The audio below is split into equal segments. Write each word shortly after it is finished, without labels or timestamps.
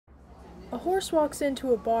A horse walks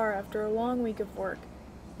into a bar after a long week of work.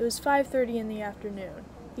 It was 5:30 in the afternoon.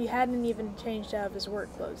 He hadn't even changed out of his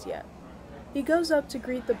work clothes yet. He goes up to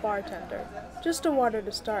greet the bartender. "Just a water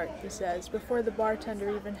to start," he says, before the bartender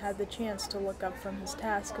even had the chance to look up from his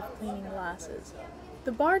task of cleaning glasses.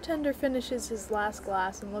 The bartender finishes his last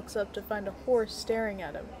glass and looks up to find a horse staring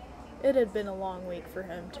at him. It had been a long week for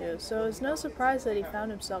him, too, so it was no surprise that he found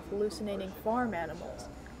himself hallucinating farm animals.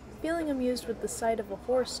 Feeling amused with the sight of a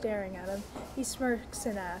horse staring at him, he smirks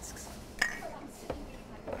and asks,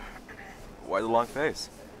 "Why the long face?"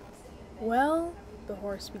 "Well," the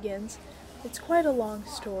horse begins, "it's quite a long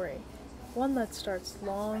story. One that starts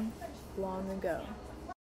long, long ago."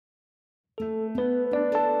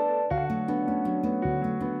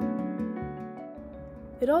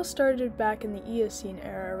 It all started back in the Eocene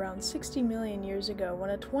era around 60 million years ago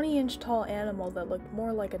when a 20-inch tall animal that looked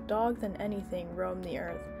more like a dog than anything roamed the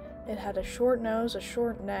earth. It had a short nose, a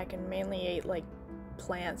short neck, and mainly ate,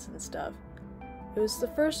 plants and stuff. It was the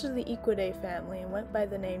first of the Equidae family and went by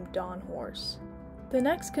the name Dawn Horse. The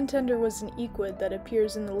next contender was an equid that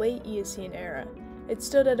appears in the late Eocene era. It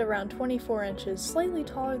stood at around 24 inches, slightly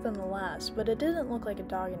taller than the last, but it didn't look like a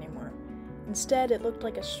dog anymore. Instead, it looked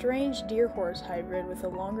like a strange deer-horse hybrid with a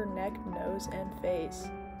longer neck, nose, and face.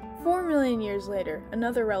 4 million years later,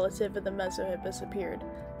 another relative of the Mesohippus appeared,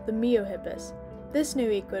 the Miohippus. This new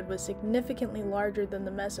equid was significantly larger than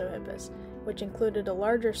the Mesohippus, which included a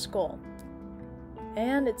larger skull,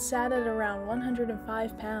 and it sat at around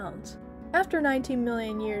 105 pounds. After 19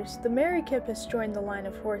 million years, the Merychippus joined the line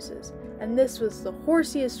of horses, and this was the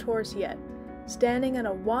horsiest horse yet. Standing at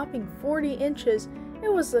a whopping 40 inches,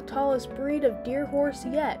 it was the tallest breed of deer horse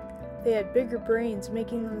yet. They had bigger brains,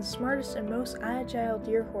 making them the smartest and most agile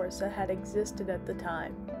deer horse that had existed at the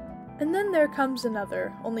time. And then there comes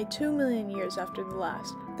another, only 2 million years after the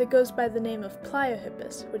last, that goes by the name of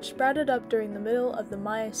Pliohippus, which sprouted up during the middle of the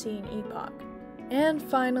Miocene epoch. And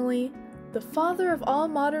finally, the father of all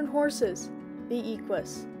modern horses, the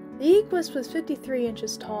equus. The equus was 53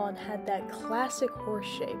 inches tall and had that classic horse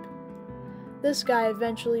shape. This guy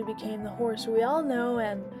eventually became the horse we all know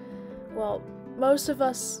and, well, most of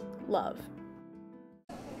us love.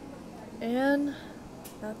 And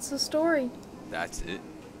that's the story. That's it?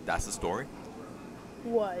 That's the story?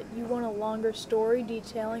 What, you want a longer story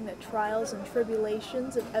detailing the trials and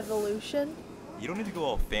tribulations of evolution? You don't need to go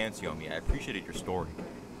all fancy on me. I appreciated your story.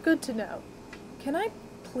 Good to know. Can I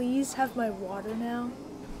please have my water now?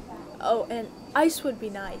 Oh, and ice would be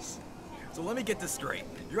nice. So let me get this straight.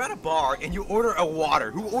 You're at a bar and you order a water.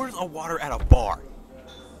 Who orders a water at a bar?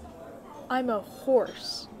 I'm a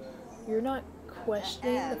horse. You're not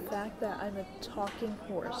questioning the fact that I'm a talking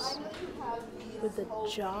horse with a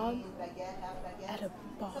job at a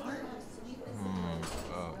bar?